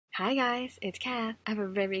Hi guys, it's Kath. I have a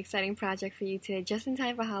very exciting project for you today just in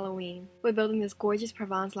time for Halloween. We're building this gorgeous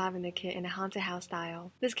Provence lavender kit in a haunted house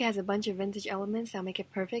style. This kit has a bunch of vintage elements that'll make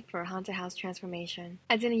it perfect for a haunted house transformation.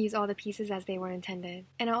 I didn't use all the pieces as they were intended.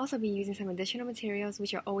 And I'll also be using some additional materials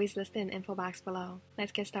which are always listed in the info box below.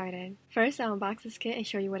 Let's get started. First, I'll unbox this kit and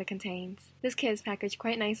show you what it contains. This kit is packaged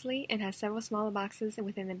quite nicely and has several smaller boxes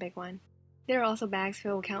within the big one. There are also bags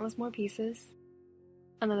filled with countless more pieces.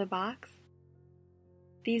 Another box.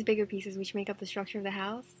 These bigger pieces which make up the structure of the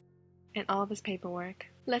house, and all this paperwork.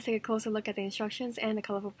 Let's take a closer look at the instructions and the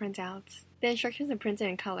colorful printouts. The instructions are printed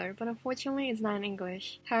in color, but unfortunately it's not in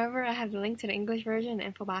English. However, I have the link to the English version in the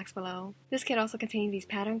info box below. This kit also contains these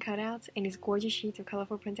pattern cutouts and these gorgeous sheets of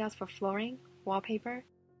colorful printouts for flooring, wallpaper,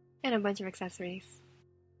 and a bunch of accessories.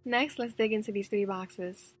 Next, let's dig into these three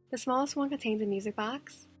boxes. The smallest one contains a music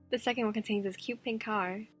box. The second one contains this cute pink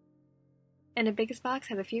car. And the biggest box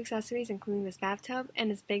has a few accessories including this bathtub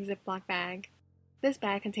and this big Ziploc bag. This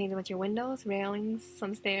bag contains a bunch of windows, railings,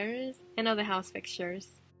 some stairs, and other house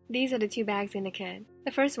fixtures. These are the two bags in the kit.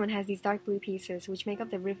 The first one has these dark blue pieces which make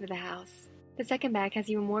up the roof of the house. The second bag has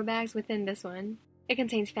even more bags within this one. It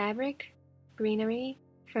contains fabric, greenery,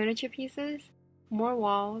 furniture pieces, more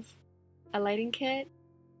walls, a lighting kit,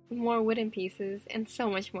 more wooden pieces, and so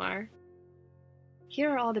much more.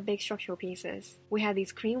 Here are all the big structural pieces. We have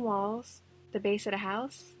these cream walls, the base of the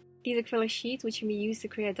house, these acrylic sheets which can be used to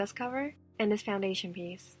create a dust cover, and this foundation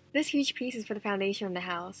piece. This huge piece is for the foundation of the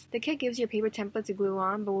house. The kit gives you a paper template to glue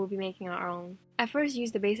on, but we'll be making our own. I first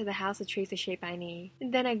used the base of the house to trace the shape I need,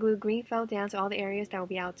 and then I glued green felt down to all the areas that will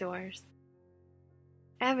be outdoors.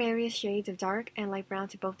 I have various shades of dark and light brown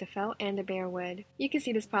to both the felt and the bare wood. You can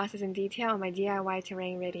see this process in detail on my DIY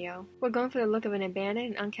terrain video. We're going for the look of an abandoned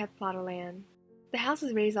and unkept plot of land. The house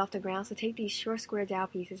is raised off the ground, so take these short square dowel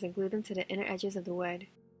pieces and glue them to the inner edges of the wood.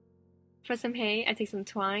 For some hay, I take some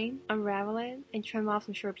twine, unravel it, and trim off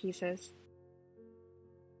some short pieces.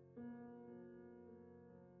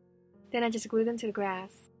 Then I just glue them to the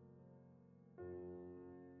grass.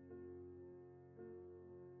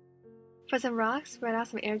 For some rocks, spread out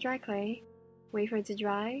some air dry clay, wait for it to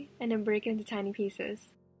dry, and then break it into tiny pieces.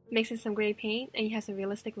 Mix in some gray paint and you have some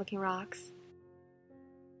realistic looking rocks.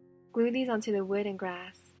 Glue these onto the wood and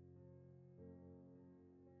grass.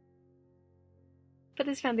 Put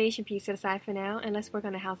this foundation piece to the side for now and let's work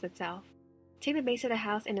on the house itself. Take the base of the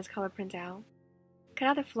house and its color printout. Cut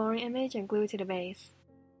out the flooring image and glue it to the base.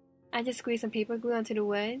 I just squeeze some paper glue onto the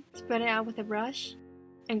wood, spread it out with a brush,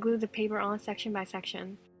 and glue the paper on section by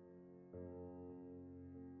section.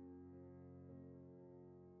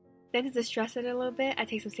 Then to distress it a little bit, I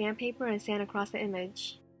take some sandpaper and sand across the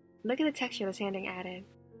image. Look at the texture the sanding added.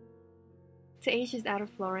 To age this outer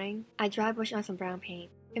flooring, I dry brush on some brown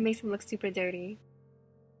paint. It makes them look super dirty.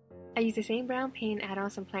 I use the same brown paint and add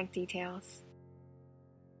on some plank details.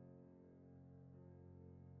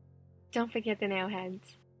 Don't forget the nail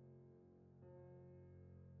heads.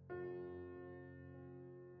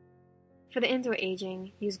 For the indoor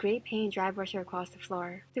aging, use gray paint and dry brush it across the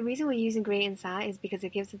floor. The reason we're using gray inside is because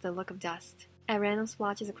it gives it the look of dust. Add random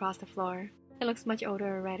splotches across the floor. It looks much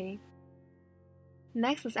older already.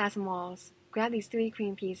 Next, let's add some walls. Grab these three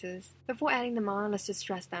cream pieces. Before adding them on, let's just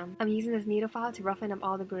stress them. I'm using this needle file to roughen up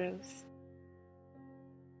all the grooves.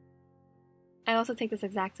 I also take this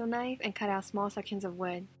X-Acto knife and cut out small sections of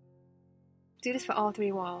wood. Do this for all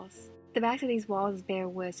three walls. The backs of these walls is bare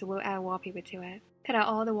wood, so we'll add wallpaper to it. Cut out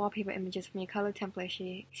all the wallpaper images from your color template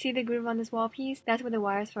sheet. See the groove on this wall piece? That's where the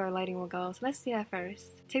wires for our lighting will go, so let's do that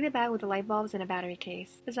first. Take the bag with the light bulbs and a battery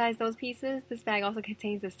case. Besides those pieces, this bag also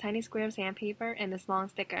contains this tiny square of sandpaper and this long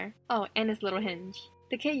sticker. Oh, and this little hinge.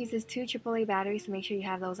 The kit uses 2 AAA batteries, so make sure you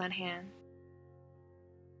have those on hand.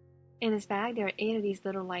 In this bag, there are 8 of these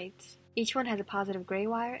little lights. Each one has a positive gray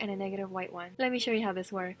wire and a negative white one. Let me show you how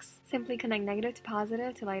this works. Simply connect negative to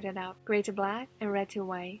positive to light it up, gray to black, and red to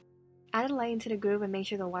white. Add a light into the groove and make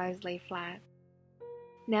sure the wires lay flat.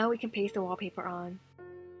 Now we can paste the wallpaper on.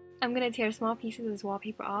 I'm going to tear small pieces of this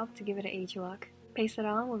wallpaper off to give it an age look. Paste it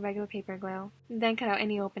on with regular paper glue. Then cut out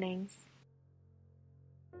any openings.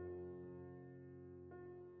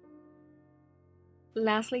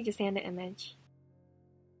 Lastly, just sand the image.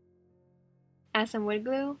 Add some wood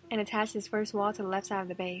glue and attach this first wall to the left side of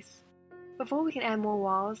the base. Before we can add more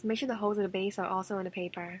walls, make sure the holes of the base are also in the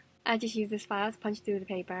paper. I just use this file to punch through the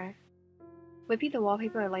paper. Repeat the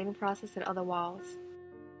wallpaper or lighting process to the other walls.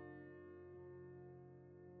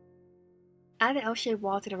 Add the L-shaped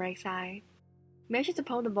wall to the right side. Make sure to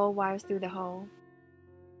pull the bulb wires through the hole.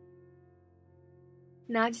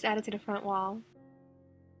 Now just add it to the front wall.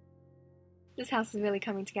 This house is really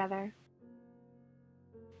coming together.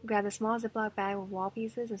 Grab the small Ziploc bag with wall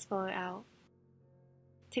pieces and spill it out.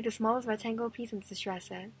 Take the smallest rectangle piece and distress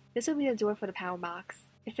it. This will be the door for the power box.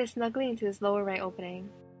 It fits snugly into this lower right opening.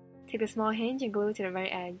 Take the small hinge and glue it to the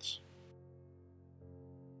right edge.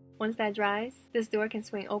 Once that dries, this door can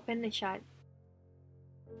swing open and shut.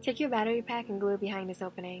 Take your battery pack and glue it behind this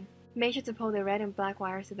opening. Make sure to pull the red and black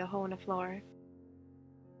wires through the hole in the floor.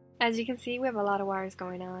 As you can see, we have a lot of wires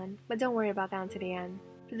going on, but don't worry about that until the end.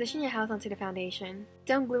 Position your house onto the foundation.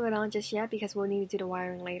 Don't glue it on just yet because we'll need to do the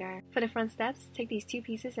wiring later. For the front steps, take these two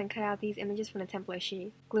pieces and cut out these images from the template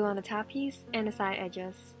sheet. Glue on the top piece and the side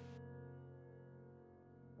edges.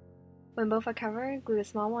 When both are covered, glue the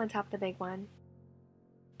small one on top of the big one.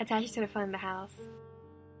 Attach it to the front of the house.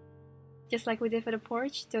 Just like we did for the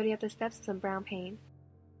porch, dirty up the steps with some brown paint.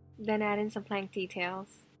 Then add in some plank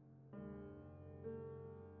details.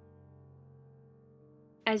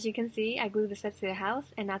 As you can see, I glued the steps to the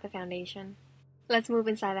house and not the foundation. Let's move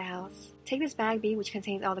inside the house. Take this bag B which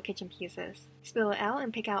contains all the kitchen pieces. Spill it out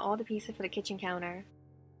and pick out all the pieces for the kitchen counter.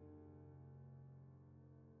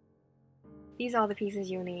 These are all the pieces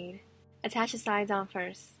you'll need. Attach the sides on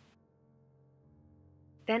first.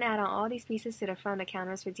 Then add on all these pieces to the front of the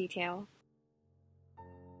counters for detail.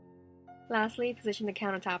 Lastly, position the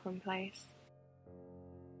countertop in place.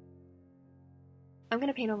 I'm going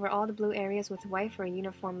to paint over all the blue areas with white for a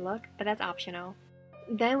uniform look, but that's optional.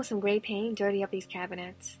 Then with some gray paint, dirty up these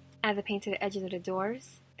cabinets. Add the paint to the edges of the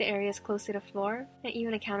doors, the areas close to the floor, and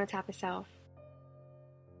even the countertop itself.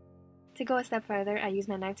 To go a step further, I use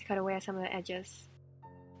my knife to cut away at some of the edges.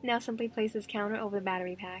 Now simply place this counter over the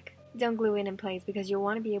battery pack. Don't glue it in place because you'll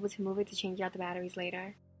want to be able to move it to change out the batteries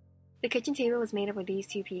later. The kitchen table was made up of these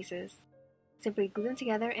two pieces. Simply glue them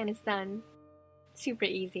together and it's done. Super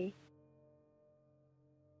easy.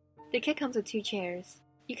 The kit comes with 2 chairs.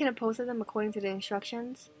 You can upholster them according to the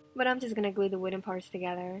instructions, but I'm just going to glue the wooden parts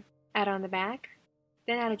together. Add on the back,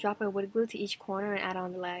 then add a drop of wood glue to each corner and add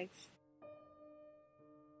on the legs.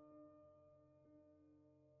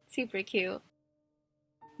 Super cute.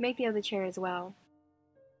 Make the other chair as well.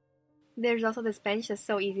 There's also this bench that's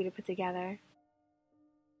so easy to put together.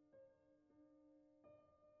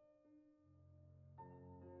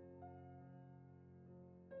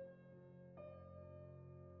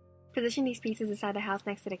 Position these pieces inside the house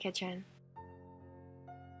next to the kitchen.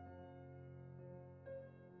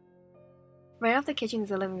 Right off the kitchen is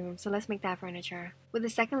the living room, so let's make that furniture. With the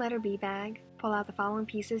second letter B bag, pull out the following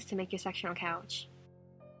pieces to make your sectional couch.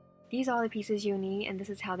 These are all the pieces you'll need, and this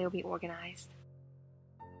is how they'll be organized.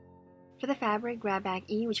 For the fabric, grab bag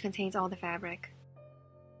E, which contains all the fabric.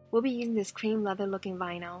 We'll be using this cream leather looking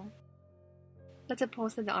vinyl. Let's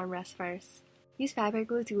upholster the armrest first. Use fabric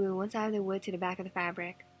glue to glue one side of the wood to the back of the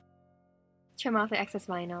fabric. Trim off the excess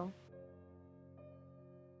vinyl.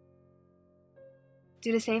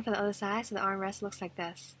 Do the same for the other side so the armrest looks like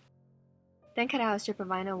this. Then cut out a strip of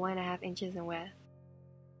vinyl 1.5 inches in width.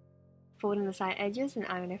 Fold in the side edges and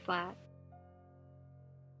iron it flat.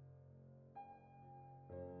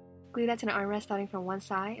 Glue that to the armrest starting from one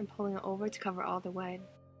side and pulling it over to cover all the wood.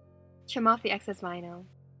 Trim off the excess vinyl.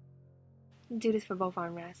 Do this for both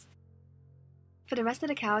armrests. For the rest of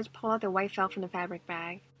the couch, pull out the white felt from the fabric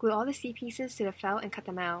bag. Glue all the C pieces to the felt and cut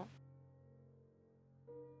them out.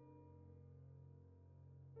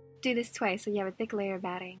 Do this twice so you have a thick layer of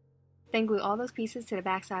batting. Then glue all those pieces to the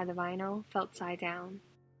back side of the vinyl, felt side down.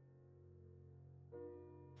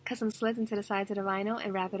 Cut some slits into the sides of the vinyl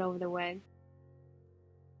and wrap it over the wood.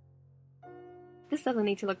 This doesn't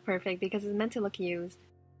need to look perfect because it's meant to look used.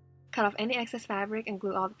 Cut off any excess fabric and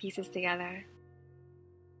glue all the pieces together.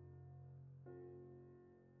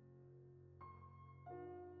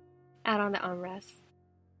 Add on the armrest.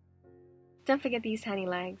 Don't forget these tiny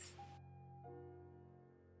legs.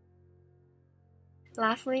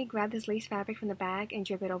 Lastly, grab this lace fabric from the bag and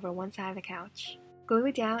drip it over one side of the couch. Glue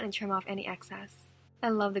it down and trim off any excess. I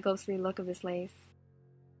love the ghostly look of this lace.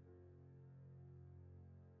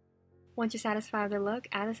 Once you're satisfied with the look,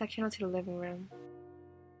 add a sectional to the living room.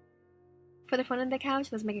 For the front of the couch,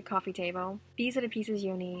 let's make a coffee table. These are the pieces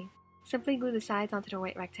you'll need. Simply glue the sides onto the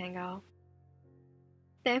white rectangle.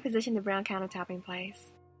 Then position the brown countertop in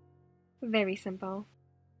place. Very simple.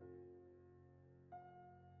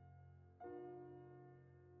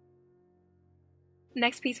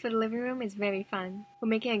 Next piece for the living room is very fun. We're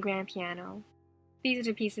making a grand piano. These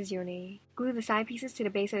are the pieces you'll need. Glue the side pieces to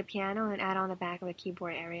the base of the piano and add on the back of the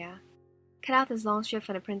keyboard area. Cut out this long strip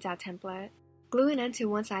from the printout template. Glue an end to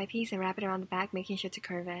one side piece and wrap it around the back, making sure to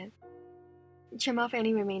curve it. Trim off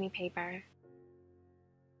any remaining paper.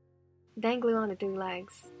 Then glue on the 3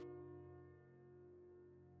 legs.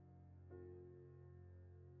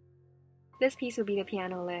 This piece will be the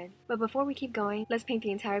piano lid. But before we keep going, let's paint the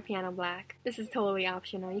entire piano black. This is totally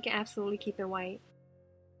optional, you can absolutely keep it white.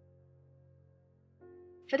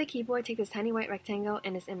 For the keyboard, take this tiny white rectangle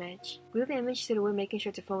and this image. Glue the image to the wood, making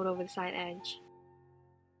sure to fold over the side edge.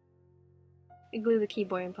 And glue the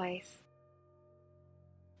keyboard in place.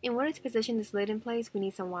 In order to position this lid in place, we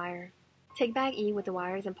need some wire. Take bag E with the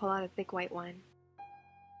wires and pull out a thick white one.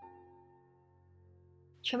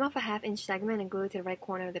 Trim off a 1/2 inch segment and glue it to the right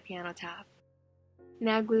corner of the piano top.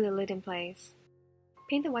 Now glue the lid in place.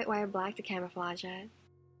 Paint the white wire black to camouflage it.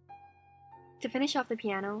 To finish off the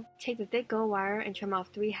piano, take the thick gold wire and trim off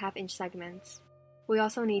 3 1/2 inch segments. We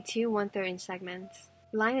also need 2 1/3 inch segments.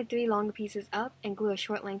 Line the 3 longer pieces up and glue a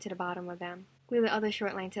short length to the bottom of them. Glue the other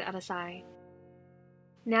short length to the other side.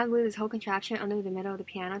 Now glue this whole contraption under the middle of the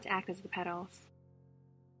piano to act as the pedals.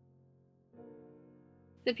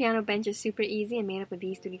 The piano bench is super easy and made up of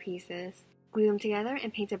these 3 pieces. Glue them together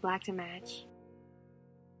and paint it black to match.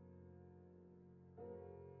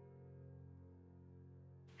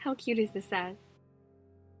 How cute is this set?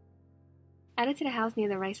 Add it to the house near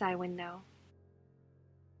the right side window.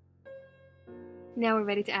 Now we're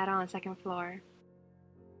ready to add on a second floor.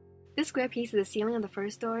 This square piece is the ceiling of the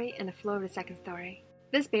first story and the floor of the second story.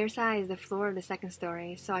 This bare side is the floor of the second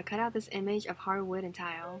story, so I cut out this image of hardwood and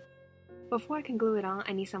tile. Before I can glue it on,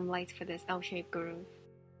 I need some lights for this L-shaped groove.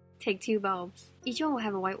 Take 2 bulbs. Each one will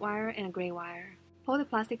have a white wire and a gray wire. Pull the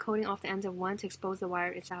plastic coating off the ends of one to expose the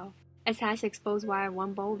wire itself. Attach the exposed wire of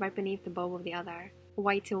one bulb right beneath the bulb of the other.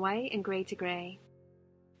 White to white and gray to gray.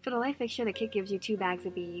 For the light fixture, the kit gives you 2 bags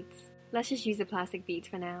of beads. Let's just use the plastic beads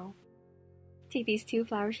for now. Take these 2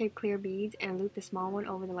 flower-shaped clear beads and loop the small one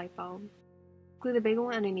over the light bulb. Glue the bigger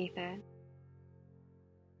one underneath it.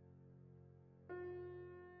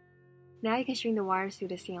 Now you can string the wires through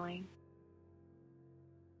the ceiling.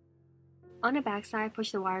 On the back side,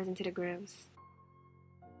 push the wires into the grooves.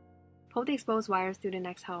 Pull the exposed wires through the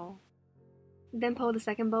next hole. Then pull the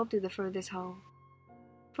second bulb through the furthest hole.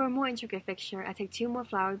 For a more intricate fixture, I take 2 more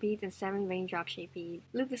flower beads and 7 raindrop-shaped beads.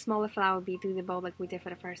 Loop the smaller flower bead through the bulb like we did for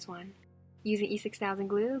the first one. Using E6000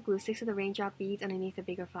 glue, glue 6 of the raindrop beads underneath the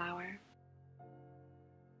bigger flower.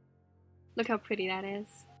 Look how pretty that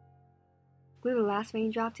is. Glue the last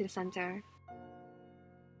raindrop to the center.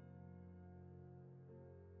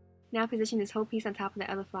 Now position this whole piece on top of the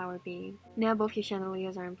other flower bead. Now both your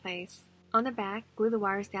chandeliers are in place. On the back, glue the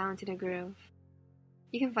wires down into the groove.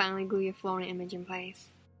 You can finally glue your floor and image in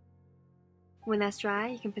place. When that's dry,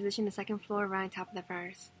 you can position the second floor right on top of the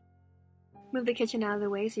first. Move the kitchen out of the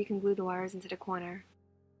way so you can glue the wires into the corner.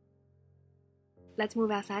 Let's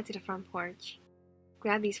move outside to the front porch.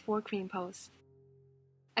 Grab these 4 cream posts.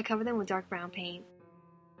 I cover them with dark brown paint.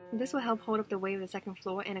 This will help hold up the weight of the second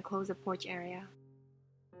floor and enclose the porch area.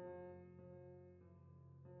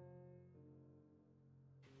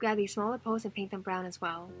 Grab these smaller posts and paint them brown as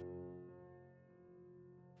well.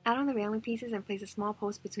 Add on the railing pieces and place a small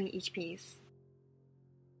post between each piece.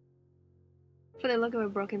 For the look of a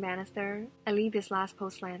broken banister, I leave this last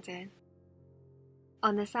post slanted.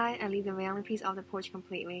 On this side, I leave the railing piece off the porch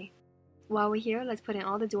completely. While we're here, let's put in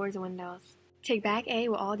all the doors and windows. Take bag A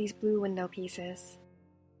with all these blue window pieces.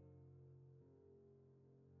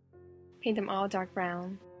 Paint them all dark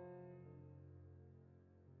brown.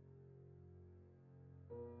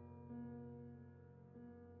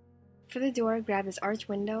 For the door, grab this arch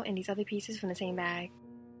window and these other pieces from the same bag.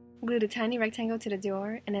 Glue the tiny rectangle to the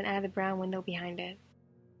door and then add the brown window behind it.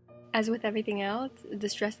 As with everything else,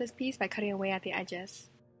 distress this piece by cutting away at the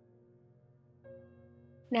edges.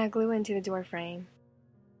 Now glue it into the door frame.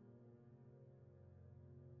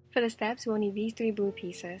 For the steps, we'll need these 3 blue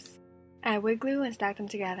pieces. Add wood glue and stack them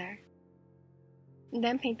together.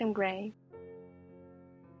 Then paint them gray.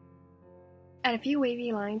 Add a few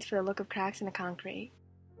wavy lines for the look of cracks in the concrete.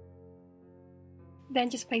 Then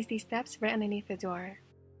just place these steps right underneath the door.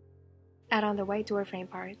 Add on the white door frame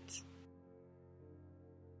parts.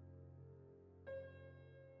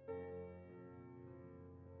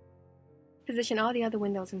 Position all the other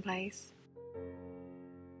windows in place.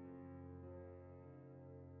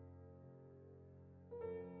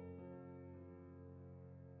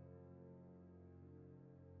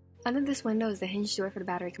 Under this window is the hinge door for the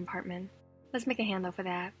battery compartment. Let's make a handle for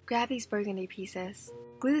that. Grab these burgundy pieces.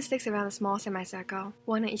 Glue the sticks around a small semicircle,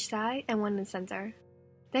 1 on each side and 1 in the center.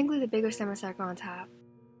 Then glue the bigger semicircle on top.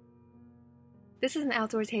 This is an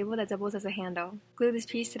outdoor table that doubles as a handle. Glue this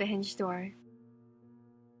piece to the hinge door.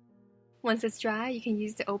 Once it's dry, you can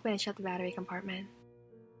use it to open and shut the battery compartment.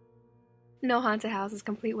 No haunted house is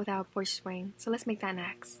complete without a porch swing, so let's make that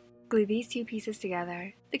next. Glue these two pieces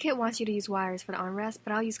together. The kit wants you to use wires for the armrest,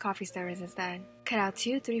 but I'll use coffee stirrers instead. Cut out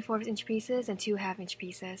 2 3/4 inch pieces and 2 1/2 inch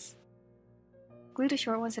pieces. Glue the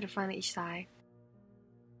short ones to the front of each side.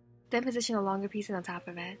 Then position the longer pieces on top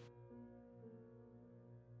of it.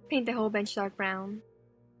 Paint the whole bench dark brown.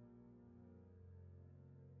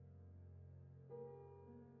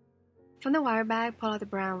 From the wire bag, pull out the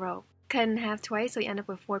brown rope. Cut it in half twice so you end up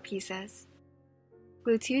with 4 pieces.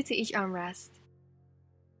 Glue 2 to each armrest.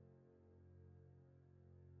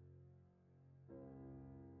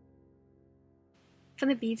 From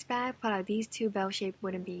the beads bag, pull out these 2 bell-shaped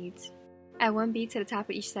wooden beads. Add 1 bead to the top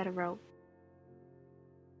of each set of rope.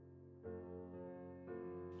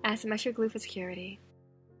 Add some extra glue for security.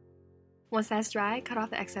 Once that's dry, cut off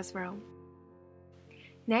the excess rope.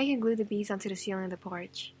 Now you can glue the beads onto the ceiling of the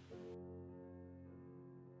porch.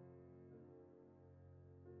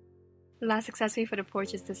 The last accessory for the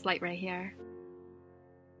porch is this light right here.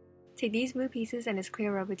 Take these blue pieces and this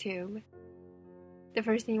clear rubber tube. The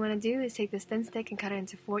first thing you want to do is take this thin stick and cut it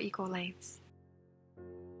into 4 equal lengths.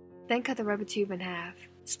 Then cut the rubber tube in half.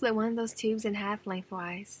 Split one of those tubes in half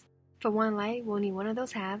lengthwise. For one light, we'll need one of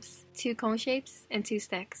those halves, 2 cone shapes, and 2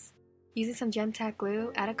 sticks. Using some gem tack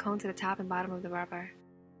glue, add a cone to the top and bottom of the rubber.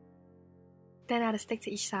 Then add a stick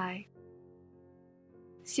to each side.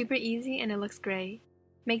 Super easy and it looks great.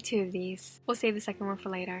 Make 2 of these. We'll save the second one for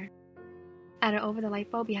later. Add it over the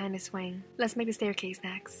light bulb behind the swing. Let's make the staircase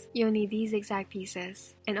next. You'll need these zigzag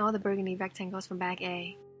pieces, and all the burgundy rectangles from bag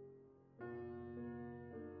A.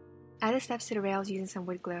 Add the steps to the rails using some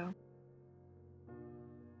wood glue.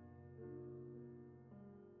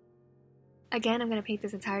 Again, I'm going to paint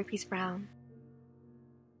this entire piece brown.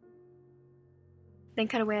 Then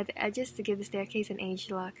cut away at the edges to give the staircase an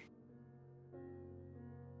aged look.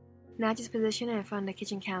 Now just position it in front of the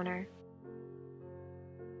kitchen counter.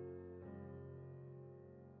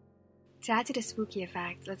 To add to the spooky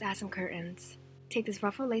effect, let's add some curtains. Take this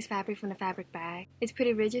ruffled lace fabric from the fabric bag. It's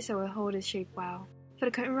pretty rigid so it will hold its shape well. For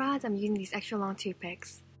the curtain rods, I'm using these extra long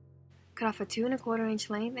toothpicks. Cut off a 2 1/4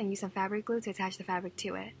 inch length and use some fabric glue to attach the fabric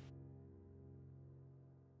to it.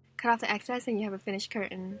 Cut off the excess and you have a finished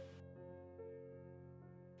curtain.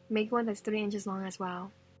 Make one that's 3 inches long as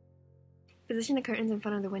well. Position the curtains in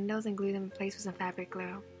front of the windows and glue them in place with some fabric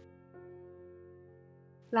glue.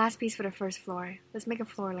 Last piece for the first floor. Let's make a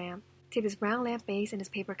floor lamp. Take this brown lamp base and this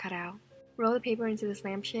paper cutout. Roll the paper into this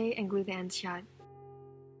lampshade and glue the ends shut.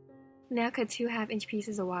 Now cut 2 1/2 inch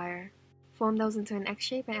pieces of wire. Form those into an X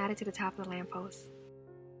shape and add it to the top of the lamppost.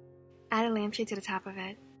 Add a lampshade to the top of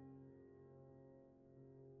it.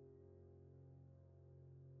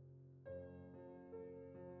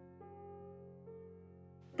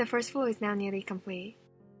 The first floor is now nearly complete.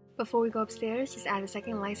 Before we go upstairs, just add a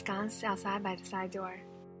second light sconce outside by the side door.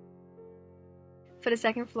 For the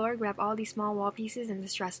second floor, grab all these small wall pieces and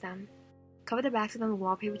distress them. Cover the backs of them with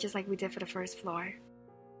wallpaper just like we did for the first floor.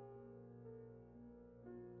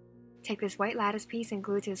 Take this white lattice piece and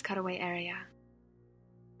glue it to this cutaway area.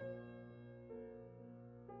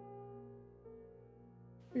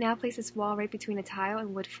 Now place this wall right between the tile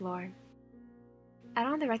and wood floor. Add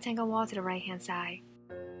on the rectangle wall to the right hand side.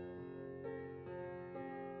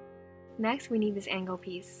 Next, we need this angle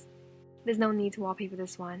piece. There's no need to wallpaper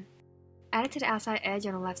this one. Add it to the outside edge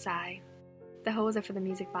on the left side. The holes are for the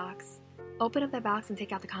music box. Open up the box and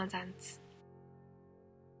take out the contents.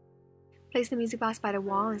 Place the music box by the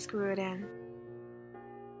wall and screw it in.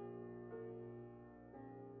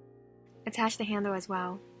 Attach the handle as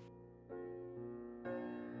well.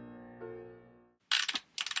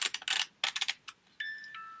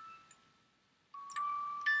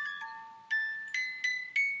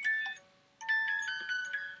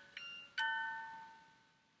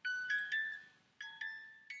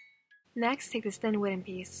 Next, take this thin wooden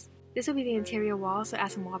piece. This will be the interior wall, so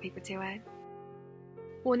add some wallpaper to it.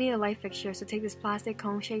 We'll need a light fixture, so take this plastic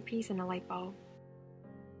cone-shaped piece and a light bulb.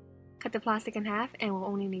 Cut the plastic in half and we'll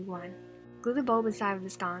only need one. Glue the bulb inside of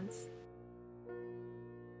the sconce.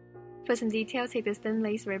 For some detail, take this thin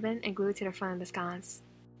lace ribbon and glue it to the front of the sconce.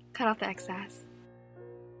 Cut off the excess.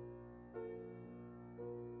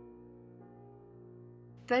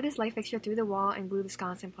 Thread this light fixture through the wall and glue the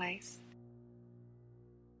sconce in place.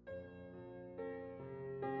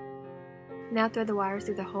 Now thread the wires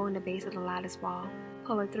through the hole in the base of the lattice wall.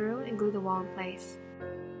 Pull it through and glue the wall in place.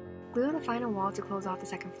 Glue on the final wall to close off the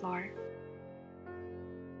second floor.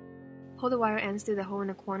 Pull the wire ends through the hole in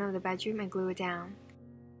the corner of the bedroom and glue it down.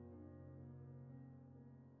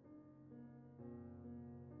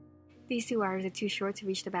 These 2 wires are too short to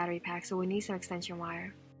reach the battery pack, so we'll need some extension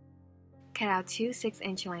wire. Cut out 2 6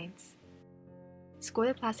 inch lengths. Score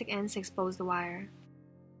the plastic ends to expose the wire.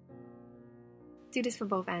 Do this for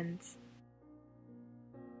both ends.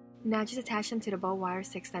 Now just attach them to the bow wires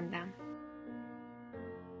to extend them.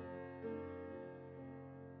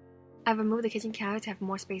 I've removed the kitchen counter to have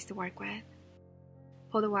more space to work with.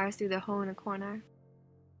 Pull the wires through the hole in the corner.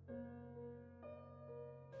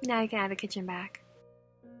 Now you can add the kitchen back.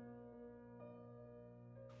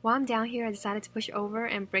 While I'm down here, I decided to push over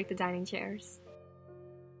and break the dining chairs.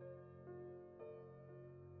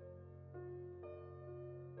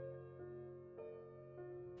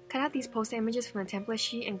 Cut out these poster images from the template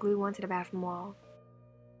sheet and glue one to the bathroom wall.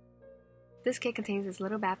 This kit contains this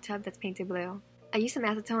little bathtub that's painted blue. I used some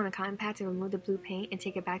acetone and a cotton pad to remove the blue paint and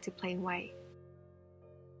take it back to plain white.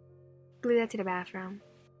 Glue that to the bathroom.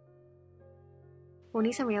 We'll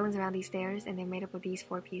need some railings around these stairs, and they're made up of these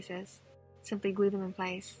 4 pieces. Simply glue them in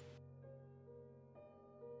place.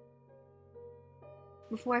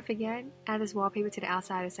 Before I forget, add this wallpaper to the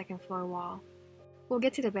outside of the second floor wall. We'll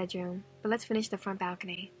get to the bedroom, but let's finish the front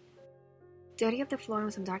balcony. Dirty up the floor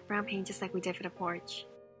with some dark brown paint just like we did for the porch.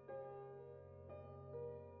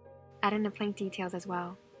 Add in the plank details as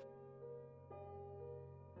well.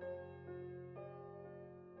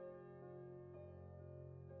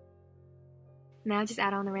 Now just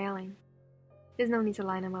add on the railing. There's no need to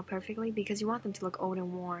line them up perfectly because you want them to look old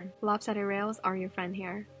and worn. Lopsided rails are your friend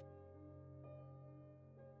here.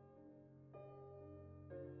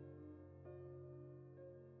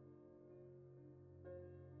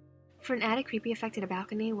 For an added creepy effect to the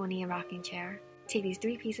balcony, we'll need a rocking chair. Take these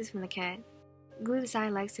 3 pieces from the kit. Glue the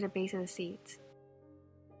side legs to the base of the seats.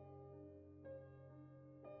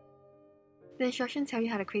 The instructions tell you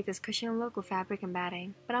how to create this cushion look with fabric and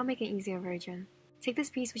batting, but I'll make an easier version. Take this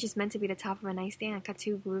piece, which is meant to be the top of a nightstand, and cut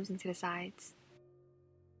 2 grooves into the sides.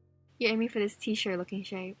 You're aiming for this t-shirt looking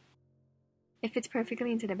shape. It fits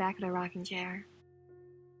perfectly into the back of the rocking chair.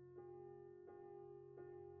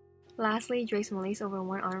 Lastly, drape some lace over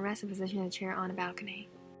one armrest and position the chair on the balcony.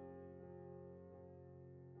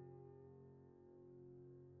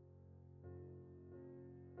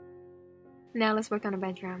 Now let's work on the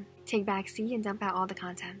bedroom. Take back C and dump out all the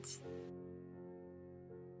contents.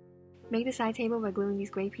 Make the side table by gluing these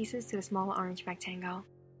gray pieces to the smaller orange rectangle.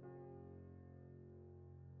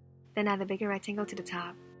 Then add the bigger rectangle to the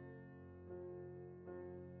top.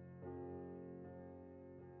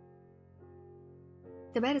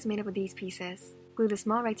 The bed is made up of these pieces. Glue the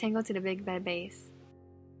small rectangle to the big bed base.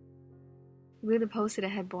 Glue the post to the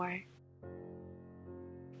headboard.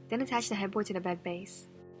 Then attach the headboard to the bed base.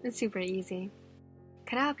 It's super easy.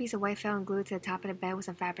 Cut out a piece of white felt and glue it to the top of the bed with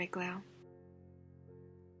some fabric glue.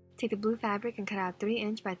 Take the blue fabric and cut out a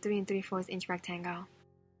 3" by 3 3/4 inch rectangle.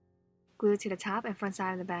 Glue it to the top and front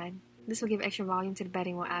side of the bed. This will give extra volume to the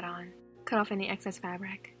bedding we'll add on. Cut off any excess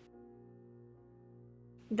fabric.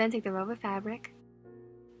 Then take the velvet fabric,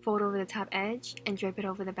 fold over the top edge, and drape it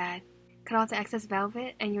over the bed. Cut off the excess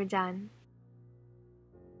velvet and you're done.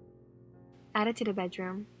 Add it to the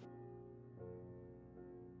bedroom.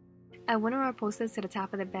 Add one of our posters to the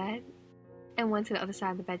top of the bed and one to the other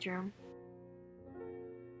side of the bedroom.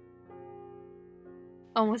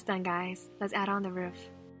 Almost done, guys. Let's add on the roof.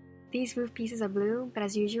 These roof pieces are blue, but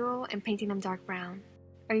as usual, I'm painting them dark brown.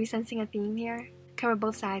 Are you sensing a theme here? Cover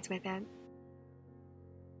both sides with it.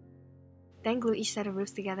 Then glue each set of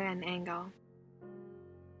roofs together at an angle.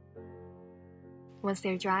 Once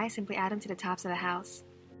they're dry, simply add them to the tops of the house.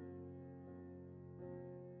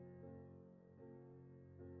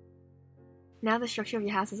 Now the structure of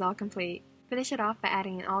your house is all complete. Finish it off by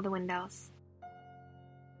adding in all the windows.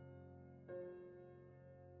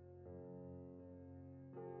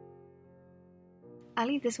 I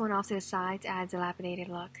leave this one off to the side to add a dilapidated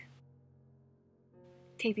look.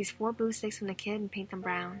 Take these 4 blue sticks from the kit and paint them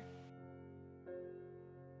brown.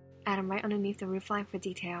 Add them right underneath the roofline for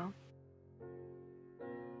detail.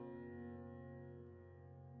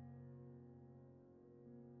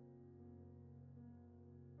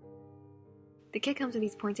 The kit comes with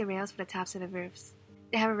these pointed rails for the tops of the roofs.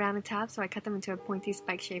 They have a rounded top, so I cut them into a pointy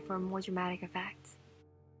spike shape for a more dramatic effect.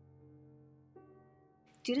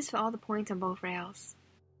 Do this for all the points on both rails.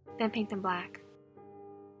 Then paint them black.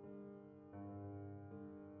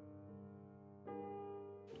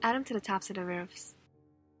 Add them to the tops of the roofs.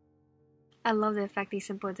 I love the effect these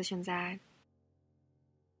simple additions add.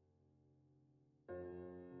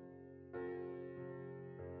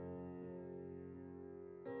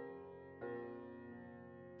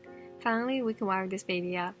 Finally, we can wire this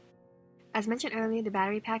baby up. As mentioned earlier, the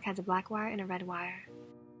battery pack has a black wire and a red wire.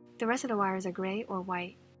 The rest of the wires are gray or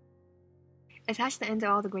white. Attach the ends of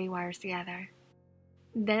all the gray wires together.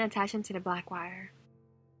 Then attach them to the black wire.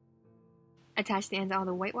 Attach the ends of all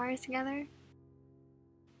the white wires together.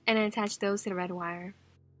 and then attach those to the red wire.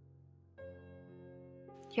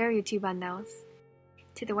 Here are your 2 bundles.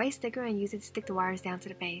 Take the white sticker and use it to stick the wires down to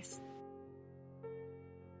the base.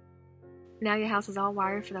 Now your house is all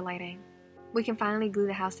wired for the lighting. We can finally glue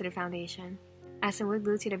the house to the foundation. Add some wood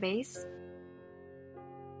glue to the base,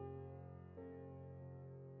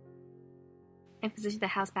 and position the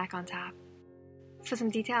house back on top. For some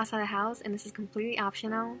detail outside the house, and this is completely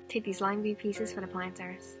optional, take these lime green pieces for the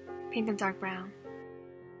planters. Paint them dark brown.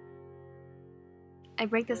 I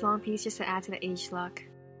break this long piece just to add to the aged look.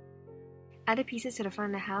 Add the pieces to the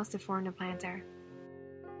front of the house to form the planter.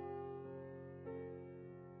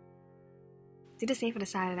 Do the same for the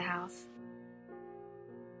side of the house.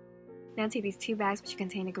 Now take these 2 bags which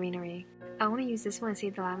contain the greenery. I want to use this one and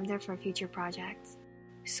save the lavender for a future project.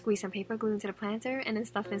 Squeeze some paper glue into the planter and then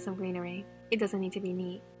stuff in some greenery. It doesn't need to be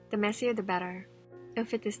neat. The messier the better. It'll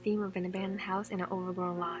fit this theme of an abandoned house in an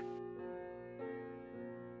overgrown lot.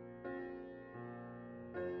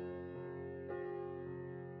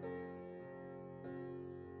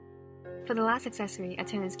 For the last accessory, I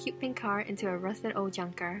turned this cute pink car into a rusted old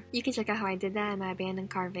junker. You can check out how I did that in my abandoned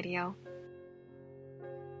car video.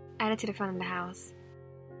 Add it to the front of the house.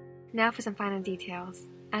 Now for some final details.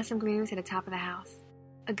 Add some greenery to the top of the house.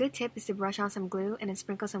 A good tip is to brush on some glue and then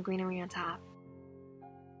sprinkle some greenery on top.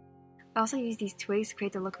 I also use these twigs to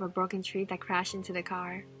create the look of a broken tree that crashed into the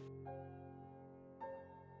car.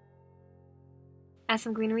 Add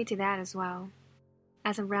some greenery to that as well.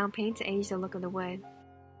 Add some brown paint to age the look of the wood.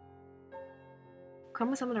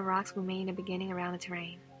 Crumble some of the rocks we made in the beginning around the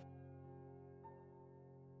terrain.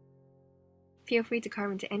 Feel free to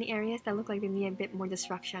carve into any areas that look like they need a bit more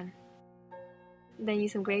destruction. Then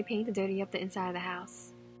use some gray paint to dirty up the inside of the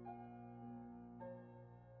house.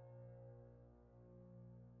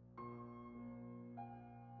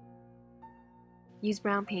 Use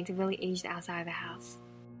brown paint to really age the outside of the house.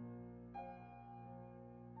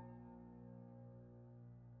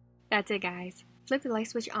 That's it, guys. Flip the light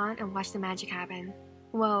switch on and watch the magic happen.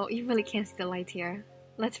 Well, you really can't see the lights here.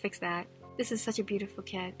 Let's fix that. This is such a beautiful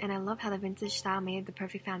kit, and I love how the vintage style made the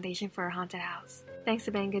perfect foundation for a haunted house. Thanks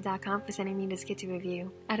to Banggood.com for sending me this kit to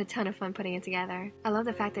review. I had a ton of fun putting it together. I love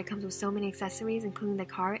the fact that it comes with so many accessories, including the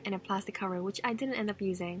cart and a plastic cover, which I didn't end up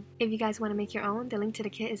using. If you guys want to make your own, the link to the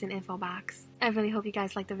kit is in the info box. I really hope you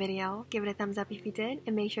guys liked the video. Give it a thumbs up if you did,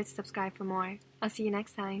 and make sure to subscribe for more. I'll see you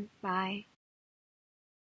next time. Bye.